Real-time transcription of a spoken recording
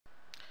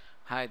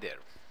Hi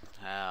there.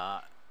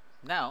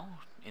 Now,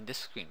 in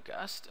this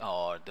screencast,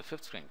 or the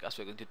fifth screencast,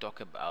 we're going to talk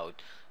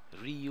about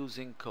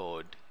reusing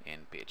code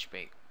in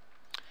PHP.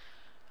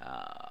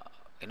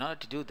 In order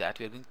to do that,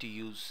 we're going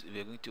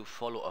to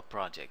follow a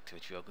project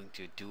which we are going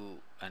to do,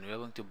 and we are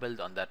going to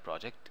build on that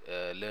project,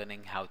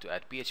 learning how to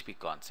add PHP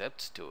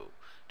concepts to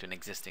an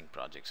existing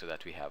project, so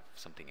that we have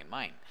something in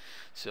mind.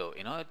 So,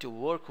 in order to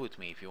work with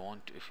me, if you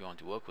want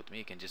to work with me,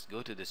 you can just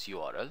go to this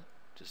URL,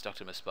 just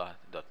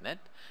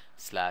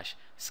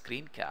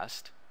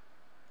drmisbah.net/screencast.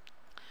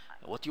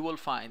 What you will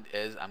find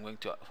is I'm going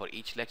to, for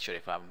each lecture,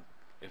 if I'm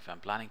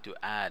planning to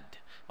add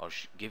or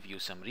give you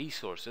some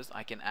resources,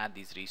 I can add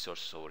these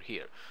resources over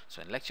here.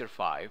 So in lecture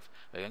 5,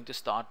 we're going to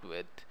start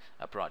with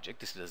a project.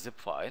 This is a zip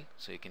file,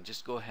 so you can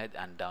just go ahead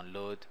and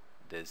download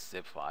this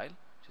zip file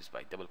just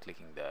by double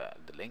clicking the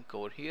link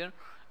over here.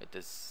 It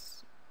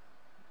is,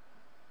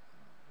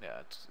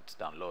 yeah, it's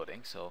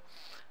downloading. So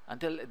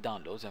until it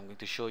downloads, I'm going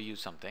to show you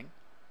something.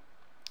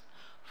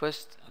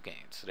 First,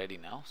 okay, it's ready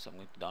now, so I'm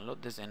going to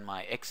download this in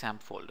my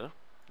XAMPP folder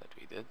that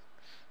we did.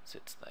 So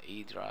it's the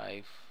E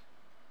drive,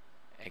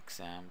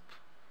 XAMPP,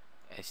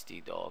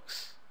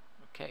 htdocs.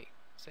 Okay,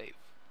 save.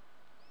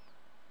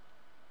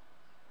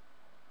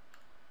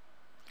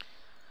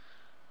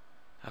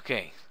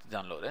 Okay,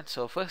 downloaded.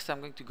 So first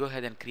I'm going to go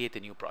ahead and create a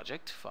new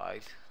project,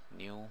 file,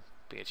 new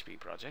PHP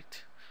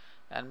project,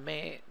 and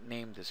may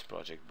name this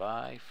project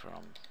by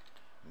from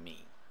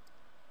me.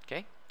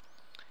 Okay.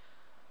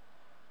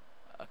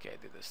 Okay, I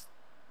did this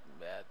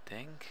bad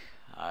thing.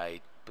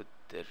 I put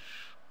the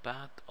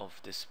path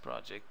of this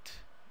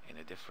project in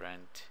a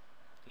different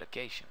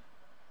location.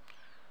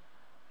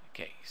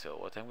 Okay, so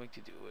what I'm going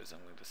to do is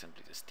I'm going to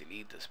simply just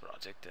delete this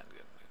project, and I'm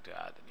going to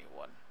add a new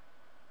one.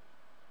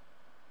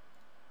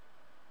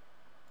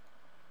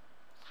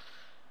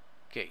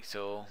 Okay,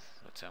 so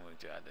let's say I'm going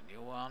to add a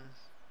new one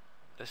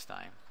this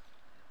time.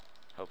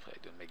 Hopefully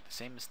I don't make the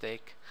same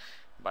mistake.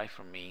 Buy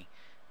from me.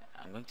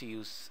 I'm going to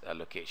use a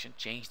location,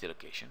 change the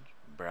location,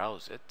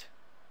 browse it,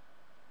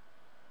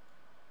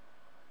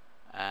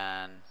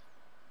 and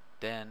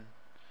then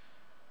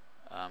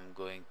I'm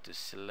going to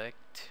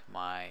select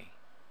my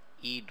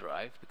E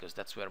drive, because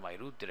that's where my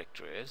root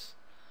directory is.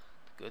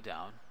 Go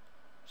down,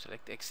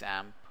 select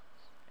XAMPP,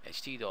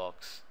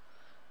 htdocs,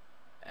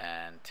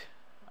 and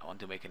I want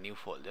to make a new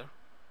folder.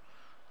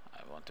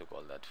 I want to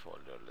call that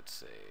folder, let's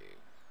say,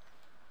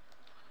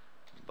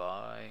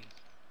 buy,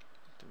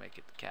 to make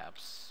it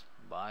caps,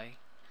 buy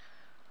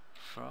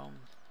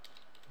from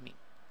me.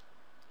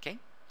 Okay,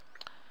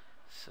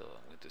 so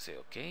I'm going to say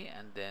okay,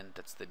 and then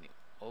that's the new,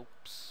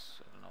 oops,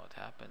 I don't know what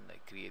happened. I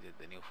created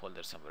the new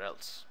folder somewhere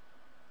else.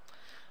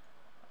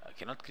 I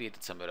cannot create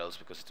it somewhere else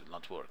because it will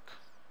not work.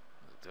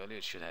 I told you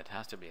it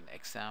has to be an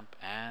XAMPP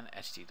and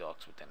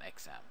htdocs with an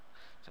XAMPP.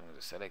 So I'm going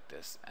to select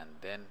this,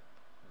 and then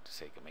I'm going to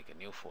say make a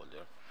new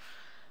folder,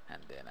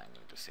 and then I'm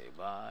going to say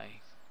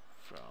buy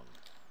from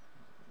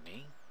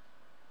me.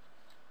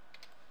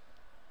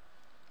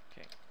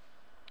 Okay,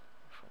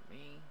 from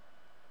me,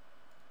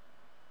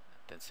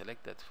 then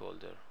select that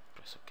folder,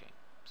 press OK.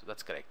 So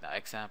that's correct. Now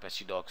XAMPP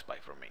htdocs buy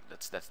from me.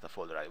 That's the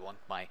folder I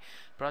want my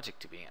project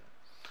to be in.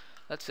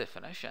 Let's say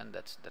finish, and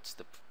that's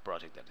the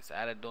project that is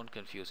added. Don't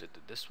confuse it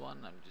with this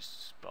one. I'm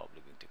just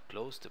probably going to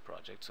close the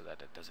project so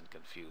that it doesn't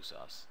confuse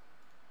us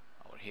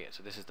over here.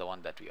 So this is the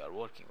one that we are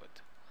working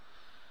with.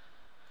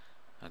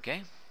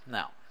 Okay,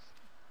 now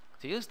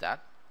to use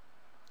that,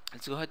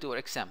 let's go ahead to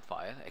our XAMPP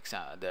file,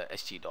 the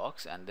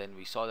htdocs, and then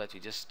we saw that we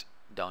just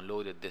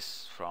downloaded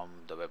this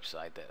from the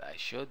website that I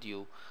showed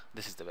you.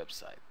 This is the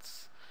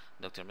website,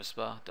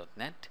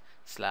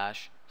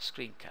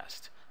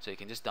 drmisbah.net/screencast. So you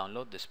can just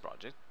download this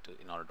project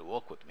in order to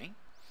work with me,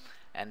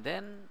 and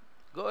then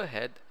go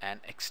ahead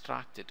and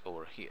extract it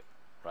over here.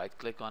 Right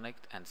click on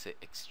it and say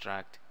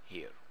extract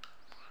here.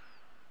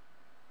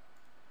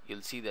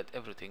 You'll see that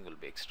everything will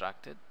be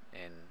extracted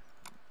in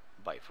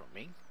buy from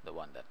me, the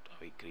one that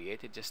we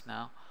created just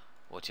now,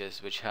 which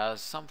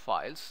has some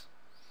files,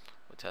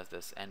 which has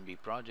this NB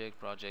project,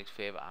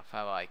 fav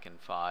icon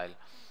file,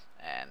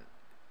 and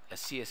a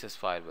CSS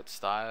file with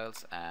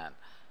styles, and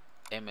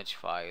image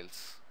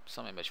files,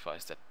 some image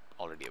files that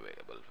already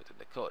available within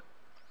the code.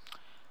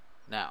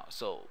 Now,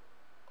 so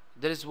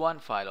there is one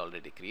file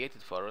already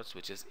created for us,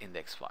 which is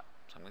index file.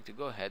 So I'm going to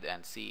go ahead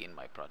and see in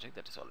my project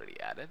that is already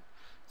added.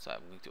 So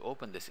I'm going to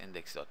open this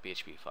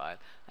index.php file,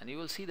 and you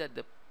will see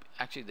that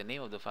actually the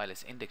name of the file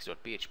is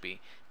index.php,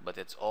 but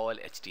it's all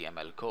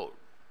HTML code.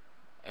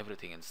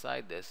 Everything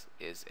inside this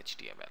is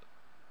HTML.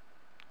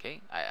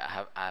 Okay,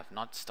 I have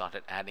not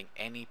started adding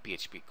any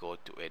PHP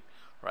code to it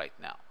right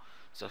now.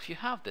 So if you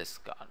have this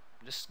card,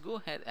 just go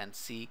ahead and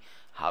see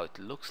how it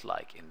looks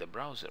like in the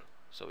browser.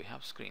 So we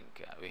have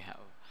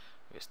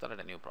we started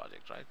a new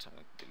project, right? So I'm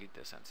going to delete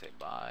this and say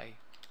buy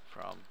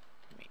from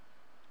me.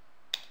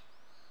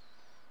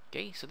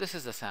 Okay, so this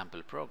is the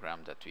sample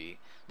program that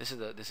this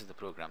is the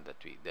program that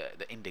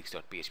the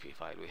index.php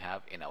file we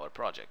have in our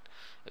project.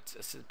 It's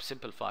a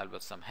simple file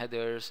with some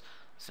headers,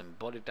 some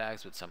body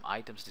tags with some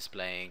items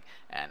displaying,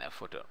 and a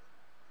footer.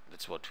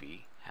 That's what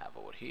we have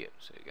over here.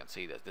 So you can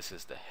see that this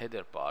is the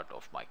header part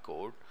of my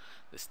code.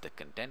 This is the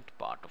content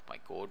part of my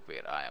code,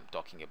 where I am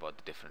talking about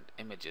the different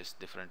images,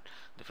 different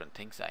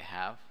things I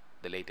have,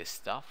 the latest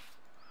stuff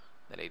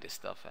and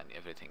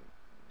everything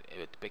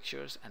with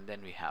pictures. And then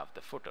we have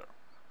the footer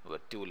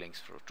with 2 links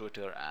for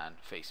Twitter and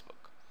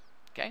Facebook.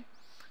 Okay,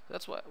 so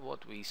that's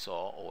what we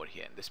saw over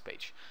here in this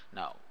page.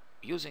 Now,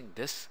 using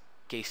this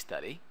case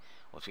study,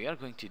 what we are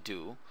going to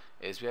do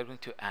is we are going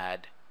to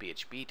add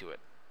PHP to it.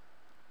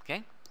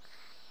 Okay,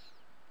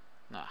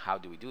 now how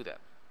do we do that?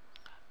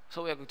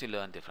 So we are going to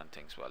learn different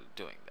things while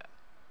doing that.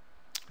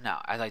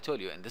 Now, as I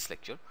told you in this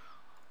lecture,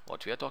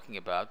 what we are talking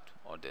about,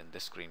 or in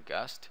this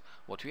screencast,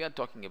 what we are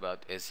talking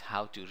about is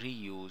how to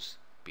reuse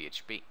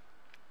PHP.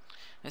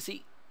 Now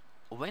see,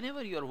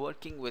 whenever you are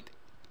working with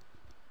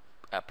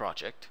a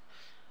project,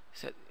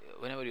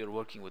 whenever you're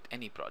working with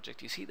any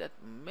project, you see that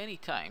many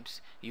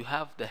times you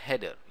have the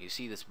header. You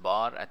see this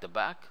bar at the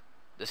back?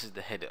 This is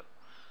the header,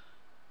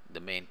 the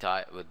main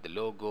type with the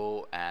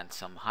logo and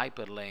some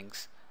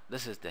hyperlinks.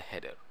 This is the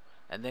header.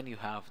 And then you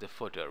have the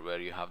footer, where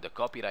you have the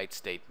copyright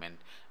statement,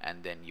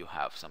 and then you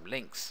have some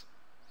links.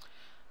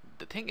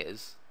 The thing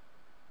is,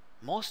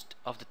 most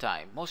of the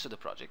time, most of the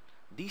project,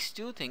 these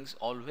 2 things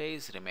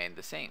always remain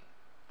the same.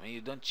 I mean,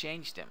 you don't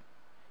change them.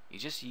 You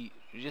just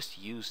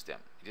use them.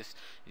 You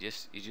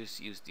just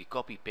use the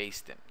copy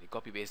paste them. You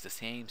copy paste the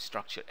same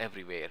structure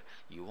everywhere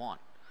you want.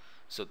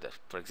 So that,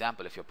 for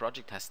example, if your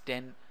project has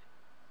 10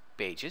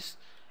 pages,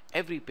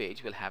 every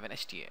page will have an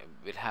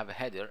HTML, will have a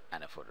header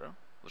and a footer,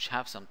 which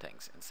have some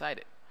things inside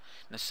it.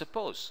 Now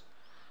suppose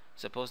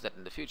that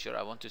in the future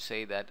I want to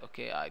say that,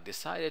 okay, I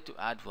decided to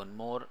add one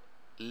more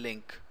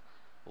link,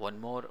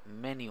 one more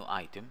menu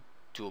item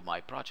to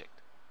my project.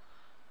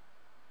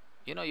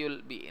 You know,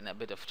 you'll be in a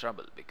bit of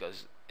trouble,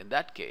 because in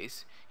that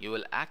case you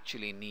will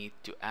actually need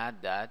to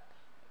add that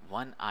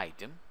one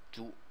item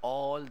to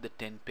all the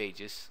 10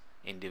 pages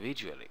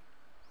individually.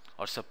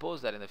 Or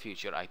suppose that in the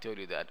future I told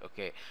you that,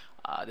 okay,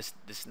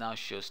 this now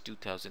shows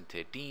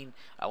 2013,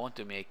 I want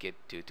to make it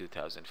to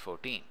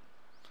 2014.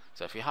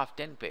 So if you have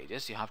 10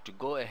 pages, you have to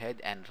go ahead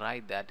and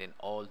write that in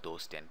all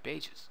those 10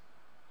 pages,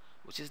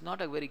 which is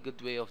not a very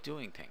good way of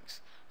doing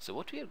things. So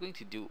what we are going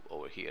to do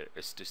over here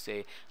is to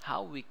say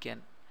how we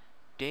can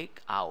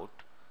take out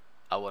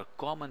our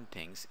common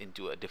things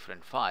into a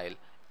different file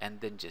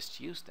and then just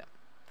use them.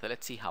 So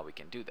let's see how we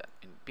can do that.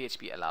 And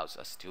PHP allows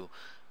us to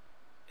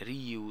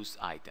reuse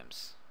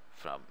items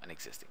from an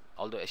existing,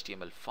 although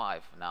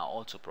HTML5 now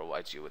also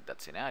provides you with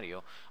that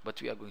scenario,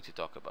 but we are going to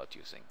talk about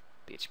using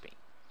PHP.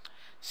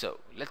 So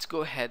let's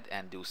go ahead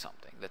and do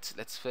something.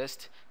 Let's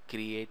first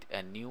create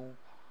a new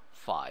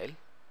file,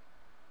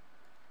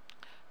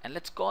 and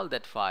let's call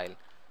that file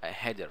a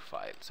header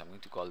file. So I'm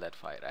going to call that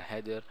file a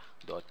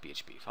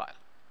header.php file.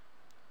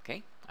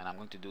 Okay, and I'm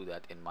going to do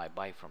that in my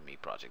Buy From Me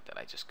project that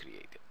I just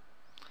created,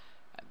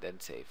 and then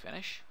say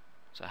finish.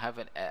 So I have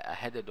a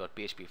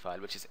header.php file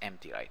which is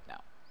empty right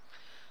now.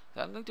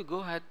 So I'm going to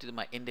go ahead to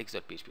my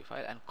index.php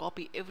file and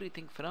copy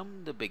everything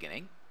from the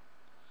beginning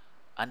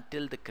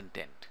until the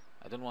content.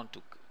 I don't want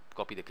to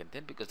copy the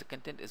content, because the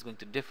content is going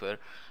to differ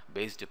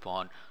based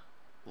upon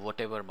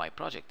whatever my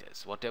project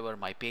is, whatever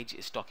my page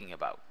is talking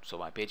about. So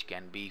my page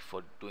can be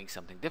for doing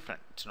something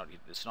different.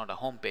 It's not a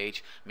home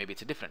page, maybe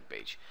it's a different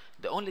page.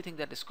 The only thing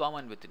that is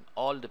common within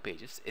all the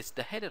pages is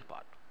the header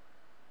part.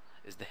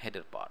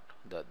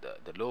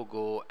 The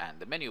logo and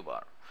the menu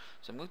bar.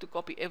 So I'm going to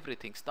copy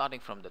everything starting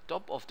from the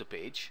top of the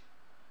page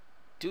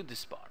to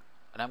this part,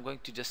 and I'm going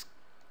to just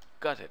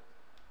cut it.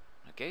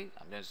 Okay,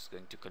 I'm just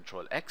going to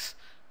Control X,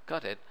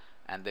 cut it,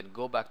 and then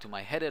go back to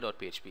my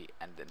header.php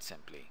and then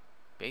simply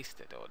paste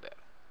it over there.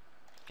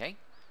 Okay,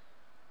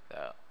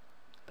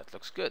 that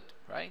looks good,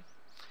 right?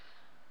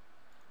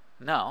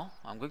 Now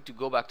I'm going to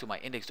go back to my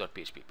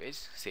index.php page,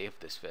 save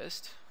this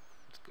first.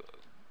 Let's go.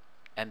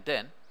 And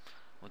then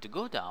I want to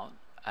go down,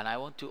 and I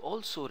want to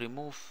also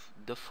remove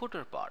the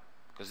footer part,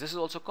 because this is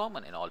also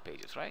common in all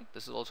pages, right?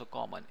 This is also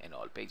common in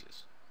all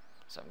pages.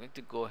 So I'm going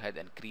to go ahead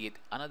and create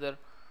another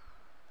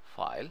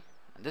file,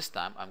 and this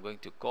time I'm going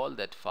to call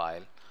that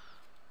file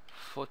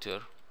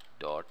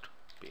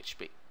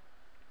footer.php.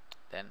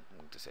 Then I'm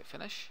going to say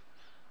finish,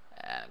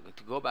 and I'm going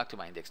to go back to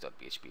my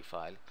index.php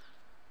file,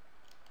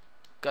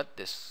 cut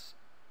this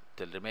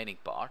the remaining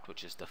part,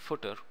 which is the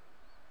footer,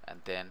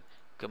 and then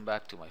come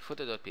back to my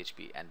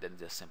footer.php and then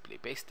just simply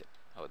paste it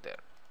over there.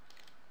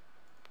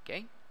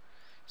 Okay,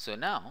 so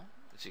now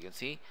as you can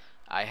see,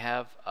 I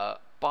have a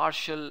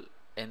partial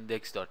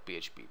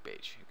index.php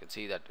page. You can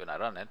see that when I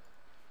run it,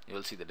 you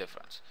will see the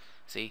difference.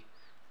 See,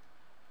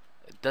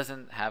 it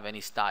doesn't have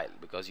any style,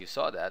 because you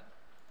saw that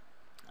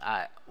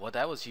what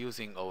I was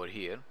using over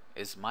here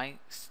is my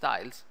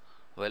styles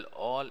were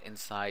all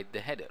inside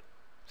the header.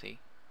 See,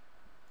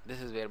 this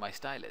is where my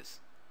style is.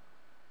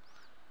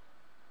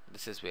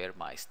 This is where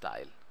my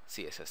style,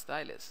 CSS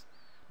style, is.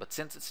 But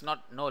since it's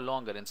no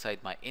longer inside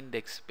my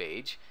index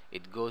page,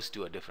 it goes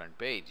to a different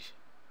page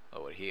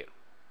over here,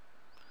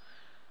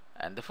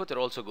 and the footer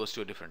also goes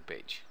to a different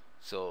page.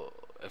 So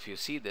if you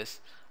see this,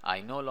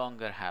 I no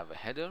longer have a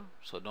header,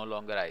 so no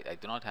longer I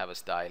do not have a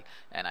style,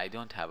 and I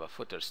don't have a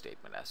footer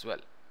statement as well.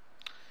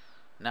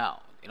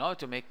 Now, in order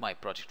to make my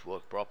project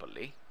work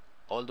properly,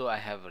 although I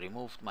have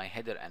removed my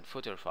header and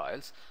footer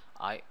files,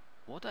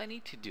 what I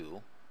need to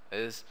do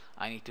is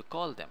I need to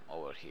call them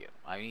over here.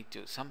 I need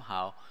to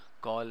somehow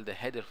call the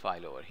header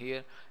file over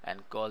here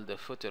and call the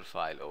footer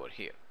file over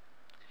here.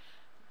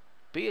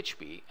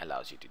 PHP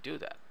allows you to do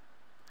that.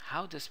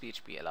 How does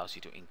PHP allows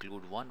you to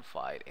include one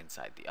file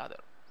inside the other?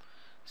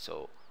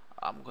 So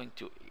I'm going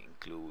to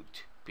include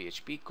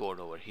PHP code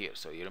over here.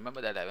 So you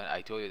remember that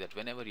I told you that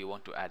whenever you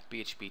want to add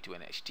PHP to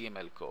an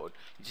HTML code,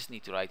 you just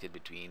need to write it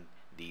between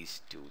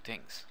these two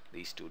things,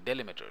 these two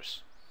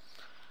delimiters.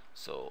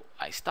 So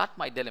I start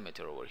my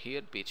delimiter over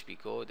here, PHP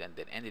code, and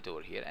then end it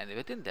over here, and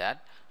within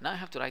that now I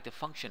have to write a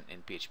function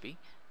in PHP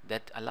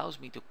that allows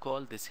me to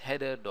call this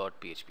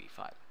header.php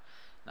file.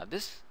 Now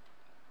this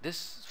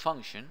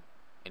function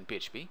in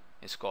PHP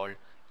is called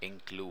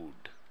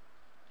include.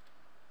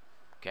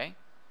 Okay,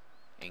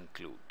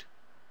 include.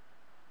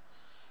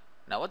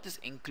 Now what this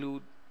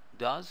include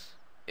does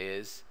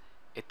is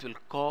it will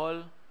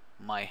call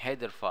my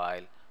header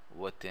file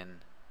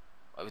within,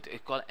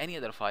 it call any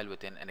other file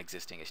within an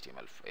existing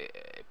HTML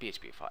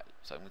PHP file.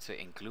 So I'm going to say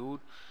include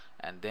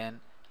and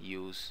then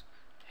use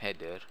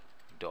header.php.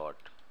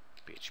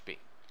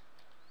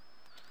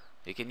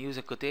 You can use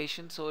a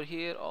quotations over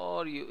here,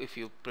 or if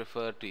you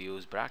prefer to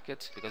use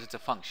brackets, because it's a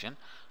function,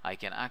 I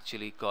can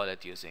actually call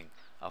it using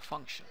a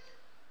function.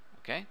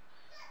 Okay,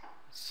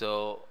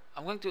 so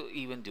I'm going to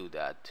even do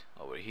that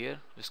over here.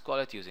 Just call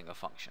it using a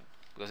function,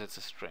 because it's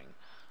a string.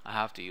 I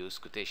have to use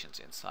quotations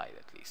inside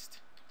at least.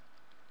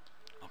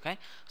 Okay,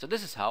 so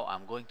this is how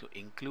I'm going to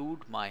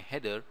include my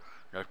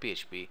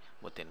header.php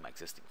within my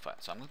existing file.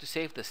 So I'm going to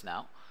save this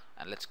now,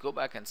 and let's go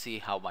back and see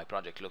how my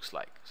project looks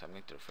like. So I'm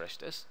going to refresh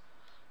this.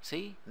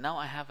 See, now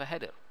I have a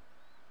header.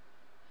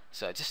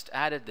 So I just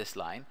added this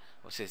line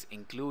which says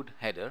include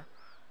header,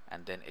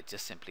 and then it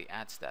just simply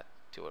adds that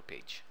to our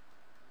page.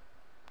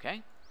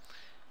 Okay,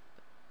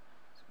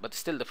 but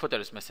still the footer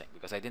is missing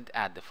because I didn't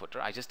add the footer,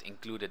 I just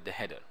included the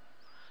header.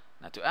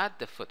 Now to add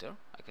the footer,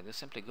 I can just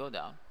simply go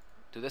down,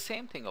 do the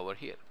same thing over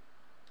here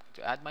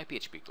to add my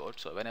PHP code.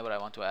 So whenever I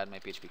want to add my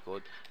PHP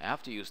code, I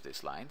have to use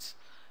these lines,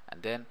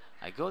 and then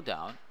I go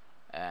down,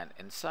 and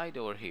inside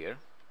over here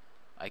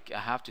I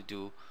have to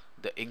do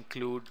the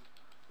include,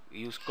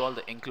 call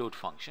the include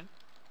function.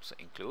 So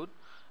include,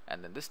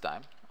 and then this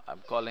time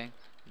I'm calling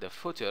the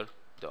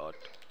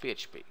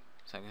footer.php.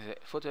 So I'm going to say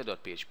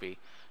footer.php,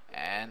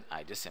 and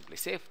I just simply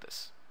save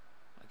this.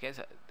 Okay,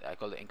 so I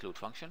call the include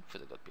function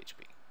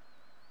footer.php,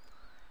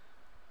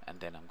 and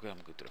then I'm going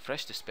to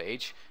refresh this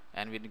page,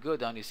 and when you go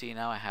down, you see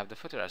now I have the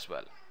footer as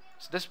well.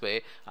 So this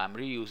way I'm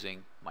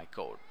reusing my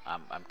code.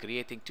 I'm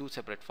creating two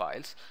separate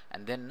files,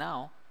 and then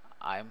now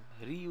I'm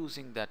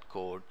reusing that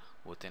code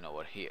within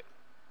over here.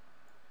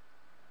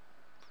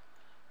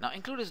 Now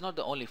include is not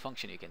the only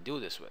function you can do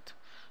this with.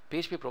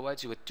 PHP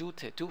provides you with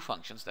two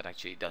functions that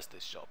actually does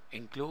this job: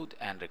 include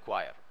and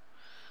require.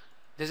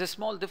 There's a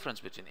small difference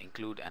between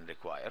include and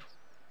require.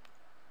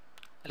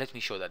 Let me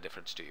show that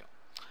difference to you.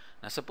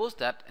 Now suppose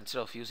that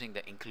instead of using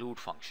the include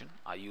function,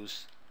 I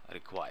use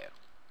require.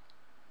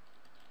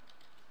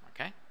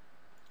 Okay,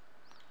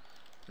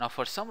 now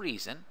for some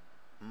reason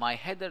my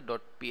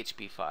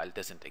header.php file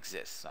doesn't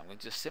exist, so I'm going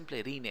to just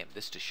simply rename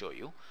this to show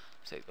you.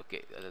 Say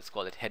okay, let's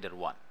call it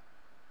header1.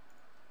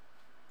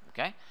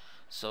 Okay,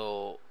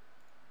 so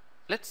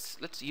let's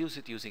use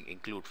it using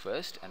include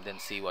first and then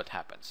see what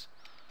happens.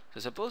 So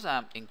suppose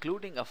I'm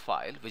including a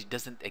file which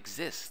doesn't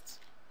exist.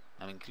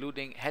 I'm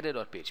including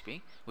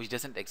header.php which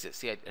doesn't exist.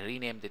 See, I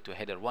renamed it to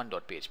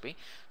header1.php,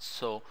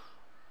 so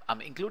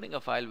I'm including a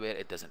file where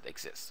it doesn't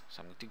exist.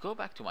 So I'm going to go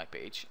back to my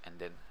page and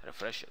then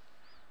refresh it.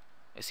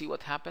 You see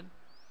what happened?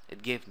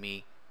 It gave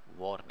me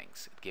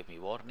warnings. It gave me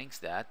warnings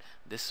that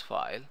this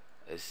file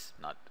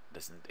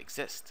doesn't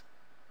exist.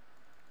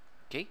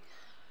 Okay,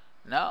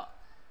 now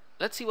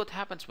let's see what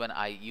happens when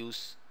I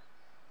use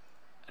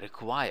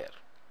require.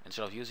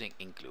 Instead of using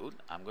include,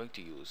 I'm going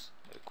to use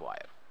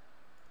require.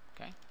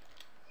 Okay,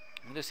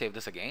 I'm going to save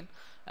this again,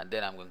 and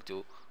then I'm going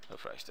to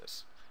refresh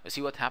this. You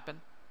see what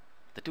happened?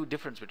 The two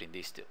difference between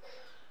these two.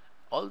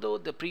 Although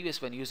the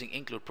previous one using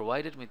include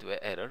provided me with an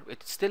error,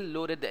 it still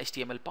loaded the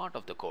HTML part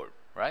of the code,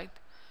 right?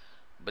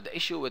 But the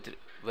issue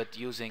with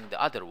using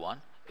the other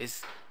one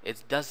is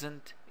it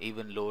doesn't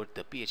even load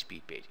the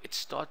PHP page. It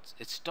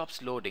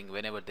stops loading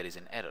whenever there is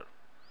an error.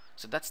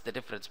 So that's the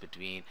difference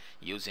between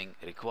using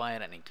require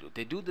and include.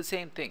 They do the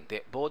same thing.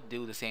 They both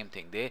do the same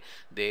thing.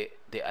 They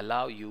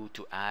allow you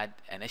to add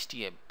an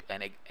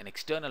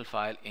external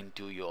file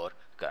into your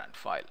current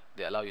file.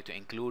 They allow you to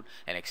include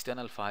an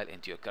external file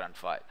into your current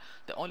file.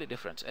 The only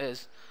difference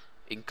is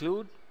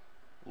include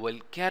will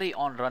carry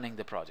on running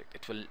the project.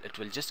 It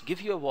will just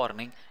give you a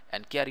warning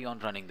and carry on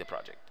running the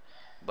project.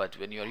 But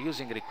when you are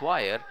using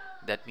require,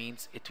 that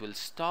means it will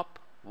stop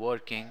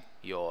working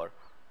your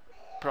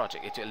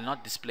project. It will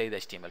not display the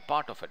HTML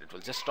part of it. It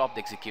will just stop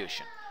the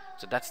execution.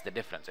 So that's the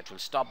difference. It will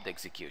stop the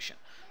execution.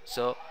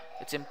 So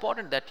it's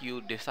important that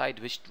you decide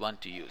which one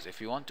to use.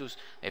 If you want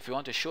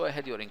to show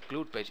ahead your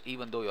include page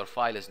even though your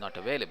file is not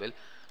available,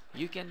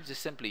 you can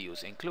just simply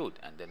use include,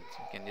 and then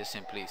you can just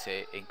simply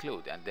say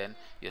include, and then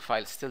your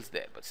file still's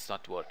there, but it's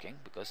not working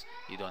because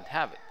you don't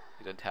have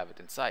it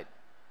inside.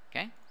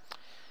 Okay,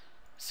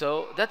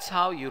 so that's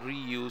how you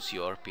reuse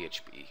your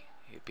PHP.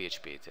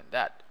 It's in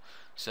that.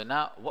 So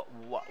now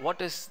what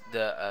is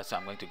the so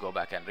I'm going to go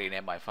back and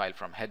rename my file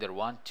from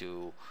header1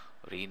 to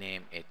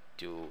rename it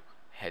to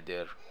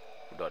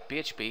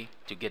header.php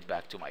to get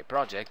back to my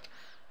project,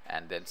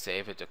 and then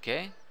save it.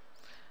 Okay,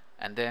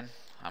 and then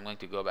I'm going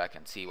to go back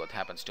and see what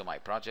happens to my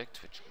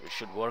project, which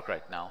should work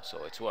right now.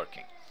 So it's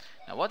working.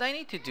 Now what I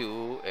need to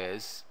do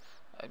is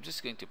I'm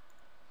just going to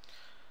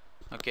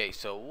okay,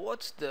 so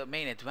what's the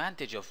main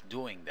advantage of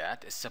doing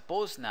that is,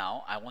 suppose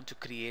now I want to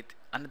create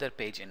another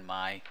page in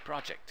my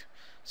project.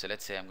 So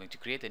let's say I'm going to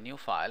create a new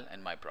file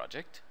in my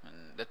project,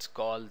 and let's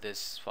call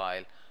this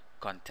file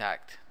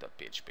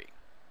contact.php.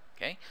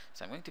 Okay,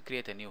 so I'm going to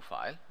create a new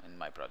file in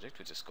my project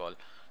which is called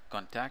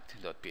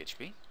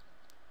contact.php.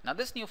 Now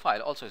this new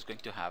file also is going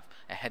to have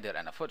a header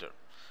and a footer.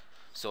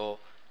 So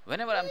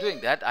whenever I'm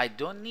doing that, I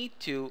don't need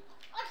to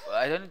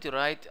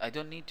write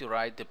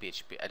the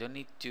PHP. I don't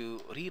need to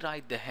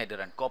rewrite the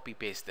header and copy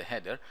paste the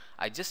header.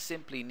 I just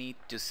simply need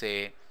to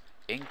say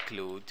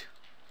include,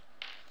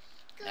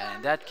 and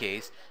in that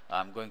case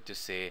I'm going to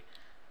say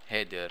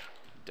header.php.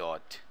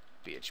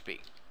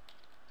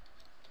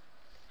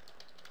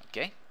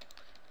 okay,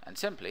 and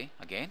simply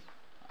again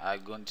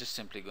I'm just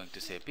simply going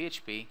to say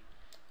PHP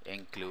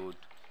include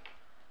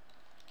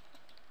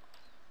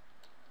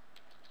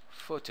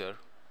footer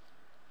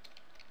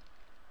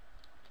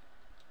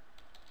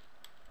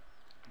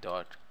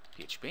dot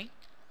PHP,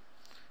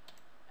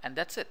 and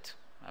that's it.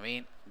 I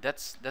mean,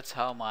 that's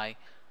how my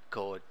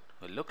code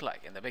will look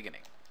like in the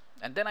beginning,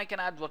 and then I can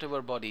add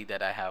whatever body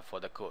that I have for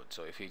the code.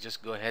 So if you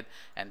just go ahead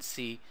and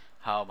see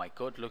how my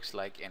code looks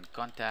like in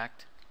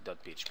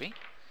contact.php, you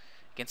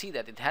can see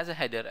that it has a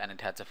header and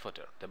it has a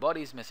footer. The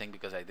body is missing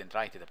because I didn't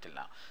write it up till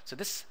now. So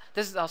this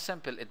is how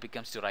simple it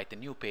becomes to write a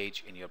new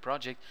page in your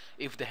project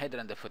if the header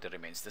and the footer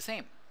remains the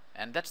same.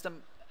 And that's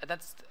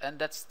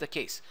the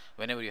case.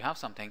 Whenever you have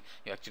something,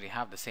 you actually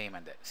have the same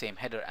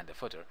header and the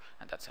footer,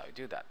 and that's how you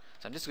do that.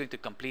 So I'm just going to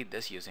complete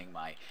this using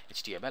my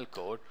HTML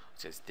code,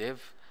 which says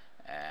div,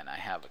 and I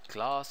have a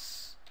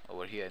class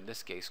over here in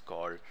this case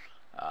called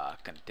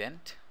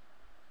content.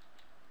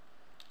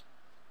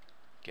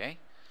 Okay,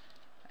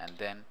 and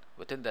then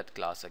within that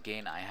class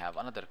again I have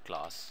another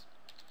class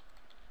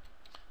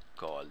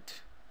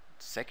called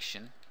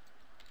section,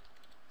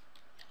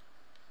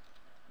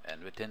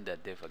 and within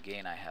that div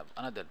again I have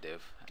another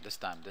div, and this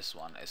time this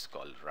one is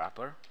called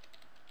wrapper,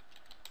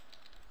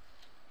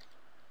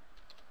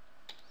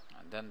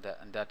 and then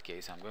in that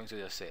case I'm going to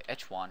just say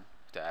h1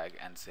 tag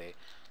and say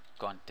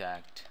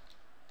contact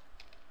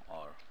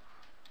or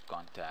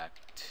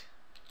contact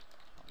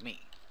me.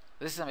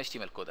 This is some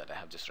HTML code that I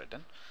have just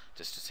written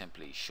just to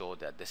simply show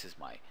that this is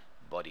my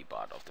body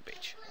part of the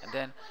page. And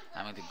then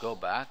I'm going to go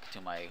back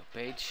to my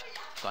page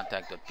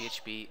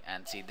contact.php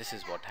and see this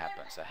is what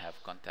happens. I have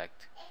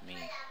contact me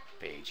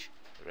page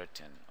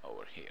written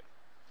over here.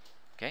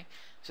 Okay,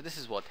 so this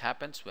is what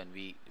happens when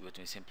we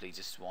simply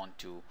just want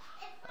to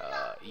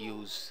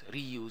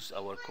reuse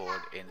our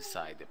code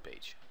inside the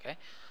page. Okay,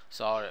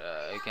 so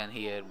you can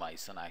hear my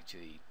son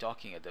actually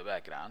talking at the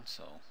background,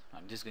 so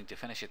I'm just going to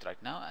finish it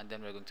right now, and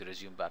then we're going to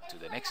resume back to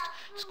the next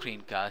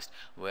screencast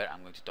where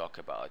I'm going to talk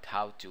about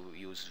how to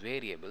use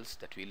variables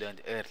that we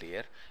learned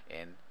earlier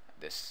in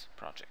this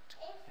project,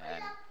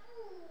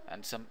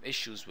 and some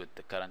issues with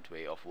the current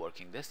way of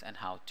working this, and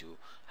how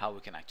we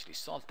can actually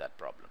solve that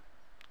problem.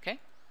 Okay.